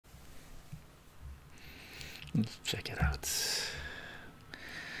Let's check it out.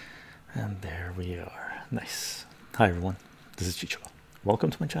 And there we are. Nice. Hi everyone, this is Chycho. Welcome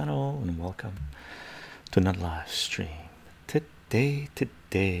to my channel and welcome to another live stream. Today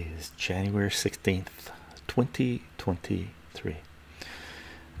is January 16th, 2023.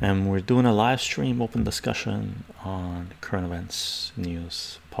 And we're doing a live stream open discussion on current events,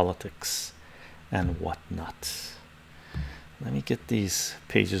 news, politics, and whatnot. Let me get these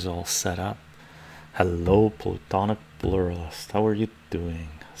pages all set up. Hello, Plutonic Pluralist. How are you doing?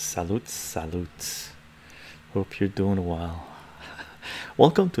 Salutes. Hope you're doing well.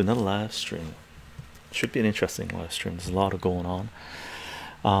 Welcome to another live stream. Should be an interesting live stream. There's a lot of going on.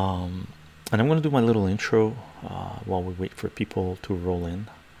 And I'm going to do my little intro while we wait for people to roll in.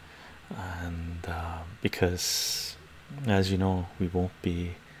 And because, as you know, we won't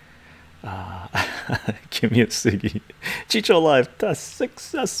be give me a Siggy. Chycho Live test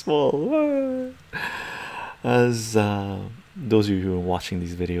successful. As those of you who are watching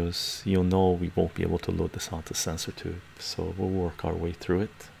these videos, you'll know we won't be able to load this onto CensorTube, so we'll work our way through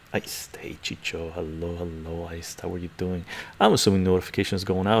it. Iced, hey Chycho, hello Iced, how are you doing? I'm assuming notifications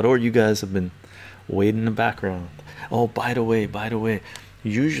going out, or you guys have been waiting in the background. Oh, by the way,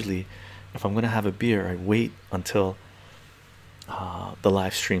 usually if I'm gonna have a beer, I wait until the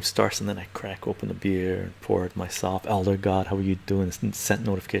live stream starts and then I crack open the beer and pour it myself. Elder God, how are you doing? Sent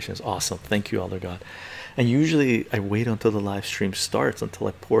notifications, awesome, thank you Elder God. And usually I wait until the live stream starts until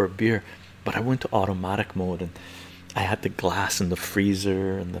I pour a beer, but I went to automatic mode and I had the glass in the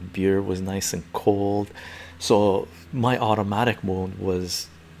freezer and the beer was nice and cold, so my automatic mode was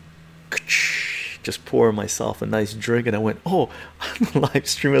just pour myself a nice drink, and I went, oh, the live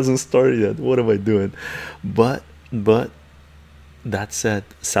stream hasn't started yet, what am I doing? But that said,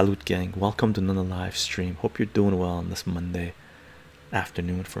 salute gang, welcome to another live stream. Hope you're doing well on this Monday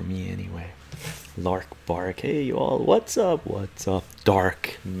afternoon, for me anyway. Lark Bark, hey you all, what's up?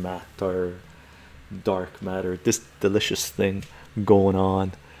 Dark matter, this delicious thing going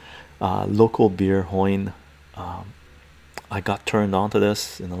on. Local beer Hoin. I got turned on to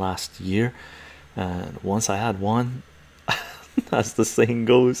this in the last year, and once I had one, as the saying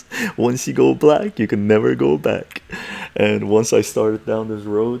goes, once you go black you can never go back. And once I started down this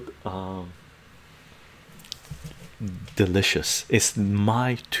road, delicious. It's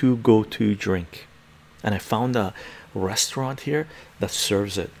my go-to drink, and I found a restaurant here that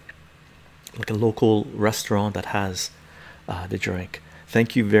serves it, like a local restaurant that has the drink.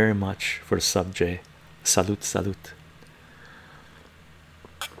 Thank you very much for the sub, Jay. Salute.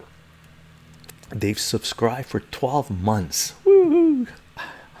 They've subscribed for 12 months. Woohoo!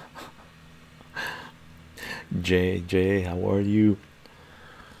 Jay, how are you?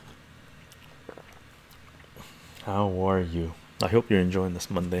 I hope you're enjoying this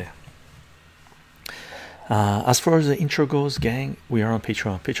Monday. As far as the intro goes, gang, we are on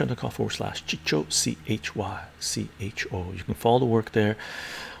Patreon, patreon.com/chycho, CHYCHO. You can follow the work there.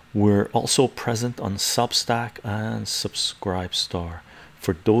 We're also present on Substack and Subscribestar.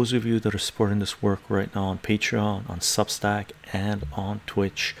 For those of you that are supporting this work right now on Patreon, on Substack, and on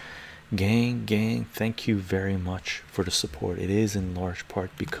Twitch, gang, thank you very much for the support. It is in large part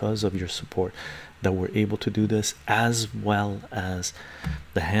because of your support that we're able to do this, as well as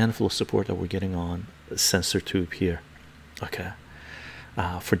the handful of support that we're getting on CensorTube here. Okay,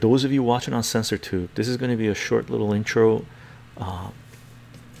 for those of you watching on CensorTube, this is going to be a short little intro,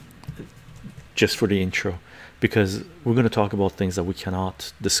 just for the intro, because we're going to talk about things that we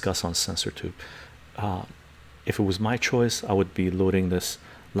cannot discuss on CensorTube. If it was my choice, I would be loading this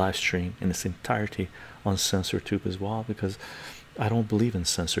live stream in its entirety on CensorTube as well, because I don't believe in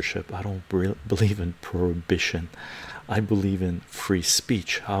censorship. I don't believe in prohibition. I believe in free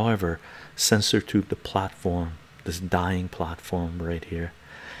speech. However, CensorTube, the platform, this dying platform right here,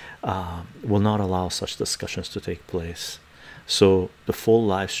 will not allow such discussions to take place. So the full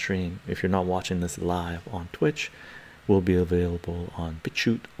live stream, if you're not watching this live on Twitch, will be available on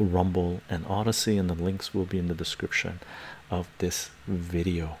BitChute, Rumble, and Odyssey, and the links will be in the description of this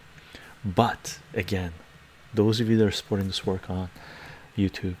video. But again, those of you that are supporting this work on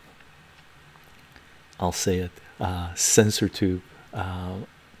YouTube, I'll say it, CensorTube,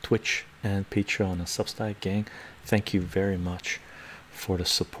 Twitch, and Patreon and Substack, gang, thank you very much for the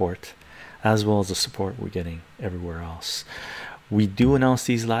support, as well as the support we're getting everywhere else. We do announce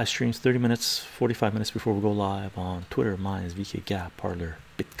these live streams 30 minutes, 45 minutes before we go live on Twitter, Minds, VK Gap, Parlor,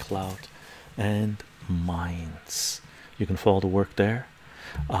 Bitclout, and Minds. You can follow the work there.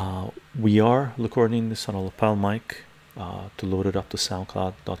 We are recording this on a lapel mic to load it up to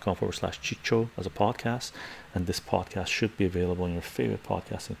soundcloud.com/chycho as a podcast, and this podcast should be available on your favorite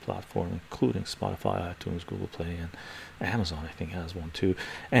podcasting platform, including Spotify, iTunes, Google Play, and Amazon. I think has one too.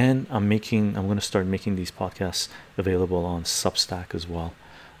 And I'm going to start making these podcasts available on Substack as well.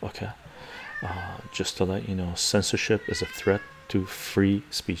 Okay, just to let you know, censorship is a threat to free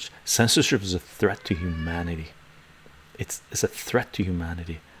speech. Censorship is a threat to humanity. It's a threat to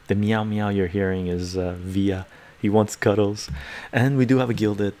humanity. The meow meow you're hearing is via he wants cuddles. And we do have a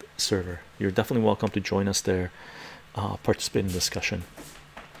gilded server. You're definitely welcome to join us there, participate in discussion,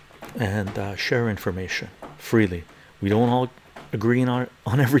 and share information freely. We don't all agree on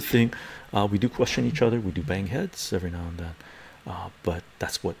everything. We do question each other, we do bang heads every now and then, but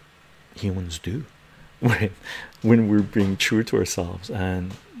that's what humans do when we're being true to ourselves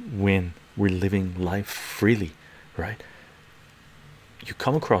and when we're living life freely, right? You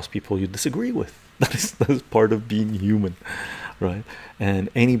come across people you disagree with. That is part of being human, right? And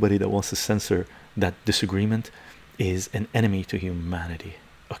anybody that wants to censor that disagreement is an enemy to humanity.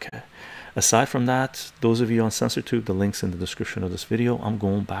 Okay, aside from that, those of you on CensorTube, the links in the description of this video. I'm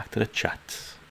going back to the chat.